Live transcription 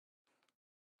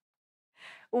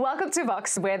Welcome to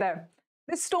Vox Weather.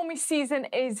 The stormy season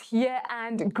is here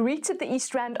and greeted the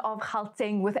east rand of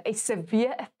Gauteng with a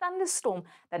severe thunderstorm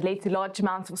that led to large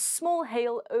amounts of small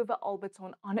hail over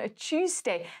Alberton on a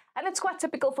Tuesday. And it's quite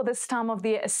typical for this time of the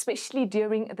year, especially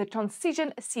during the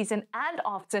transition season and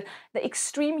after the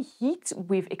extreme heat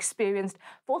we've experienced,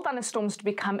 for thunderstorms to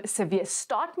become severe,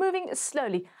 start moving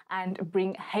slowly and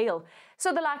bring hail.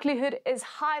 So the likelihood is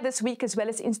high this week as well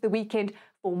as into the weekend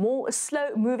for more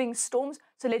slow-moving storms.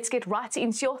 So let's get right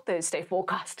into your Thursday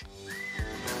forecast.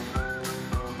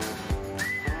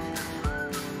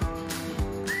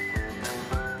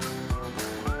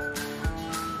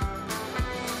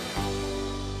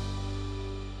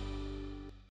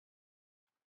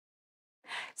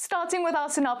 Starting with our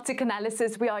synoptic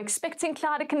analysis, we are expecting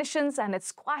cloudy conditions and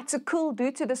it's quite cool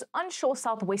due to this onshore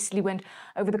southwesterly wind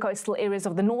over the coastal areas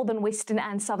of the northern, western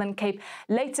and southern Cape.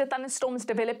 Later, thunderstorms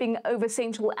developing over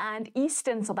central and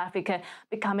eastern South Africa,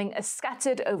 becoming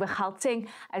scattered over Gauteng,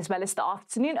 as well as the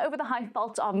afternoon over the high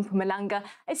veld of Mpumalanga.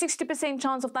 A 60%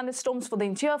 chance of thunderstorms for the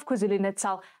interior of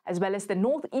KwaZulu-Natal, as well as the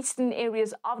northeastern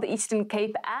areas of the Eastern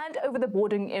Cape and over the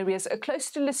bordering areas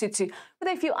close to Lesotho, with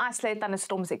a few isolated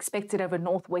thunderstorms expected over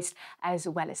northwest as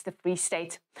well as the Free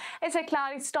State. It's a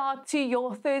cloudy start to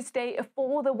your Thursday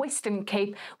for the Western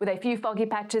Cape, with a few foggy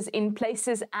patches in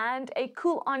places and a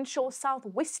cool onshore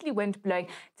southwesterly wind blowing.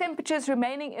 Temperatures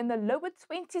remaining in the lower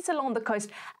 20s along the coast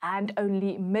and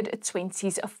only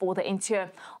mid-20s for the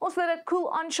interior. Also, that cool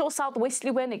onshore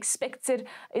southwesterly wind expected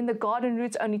in the Garden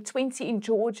Route, only 20 in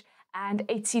George and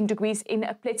 18 degrees in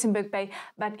Plettenberg Bay,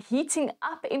 but heating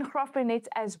up in Graaff-Reinet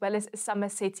as well as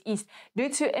Somerset East due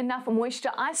to enough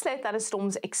moisture. Isolated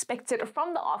thunderstorms expected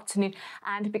from the afternoon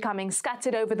and becoming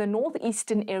scattered over the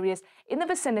northeastern areas in the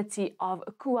vicinity of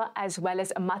Kua as well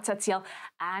as Matatiele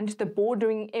and the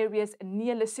bordering areas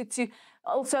near Lesotho.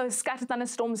 Also, scattered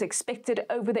thunderstorms expected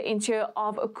over the interior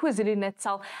of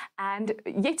KwaZulu-Natal, and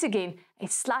yet again, a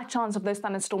slight chance of those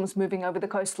thunderstorms moving over the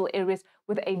coastal areas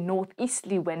with a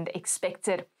northeasterly wind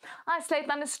expected. Isolated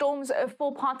thunderstorms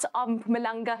for parts of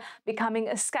Mpumalanga becoming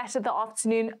scattered the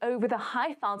afternoon over the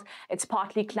high veld. It's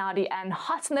partly cloudy and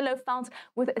hot in the low veld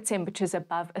with temperatures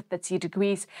above 30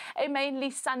 degrees. A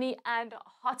mainly sunny and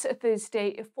hot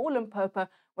Thursday for Limpopo,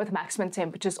 with maximum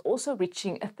temperatures also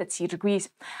reaching 30 degrees.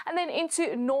 And then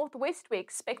into northwest, we're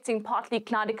expecting partly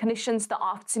cloudy conditions the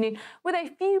afternoon with a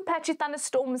few patchy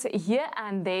thunderstorms here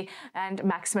and there and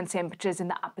maximum temperatures in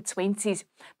the upper 20s.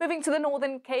 Moving to the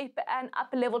northern Cape, an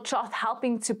upper level trough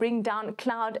helping to bring down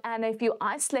cloud and a few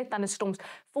isolated thunderstorms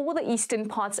for the eastern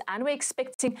parts, and we're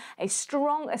expecting a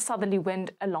strong southerly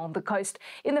wind along the coast.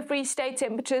 In the Free State,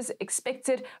 temperatures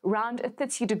expected around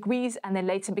 30 degrees and then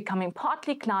later becoming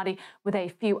partly cloudy with a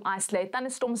few isolated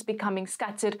thunderstorms becoming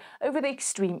scattered over the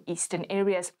extreme eastern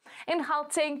areas. In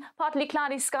Gauteng, partly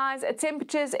cloudy skies,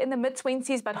 temperatures in the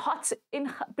mid-20s but hot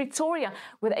in Pretoria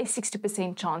with a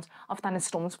 60% chance of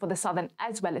thunderstorms for the southern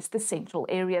as well as the central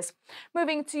areas.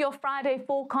 Moving to your Friday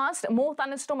forecast, more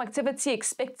thunderstorm activity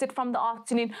expected from the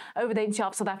afternoon over the interior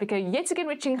of South Africa, yet again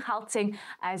reaching Gauteng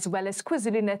as well as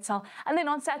KwaZulu-Natal. And then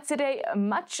on Saturday,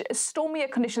 much stormier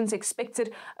conditions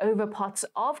expected over parts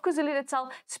of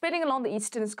KwaZulu-Natal, spreading along the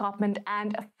eastern escarpment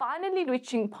and finally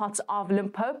reaching parts of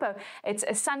Limpopo. It's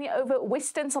sunny over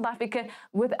western South Africa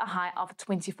with a high of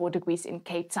 24 degrees in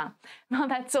Cape Town. Now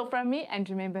that's all from me, and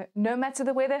remember, no matter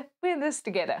the weather, we're in this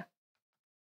together.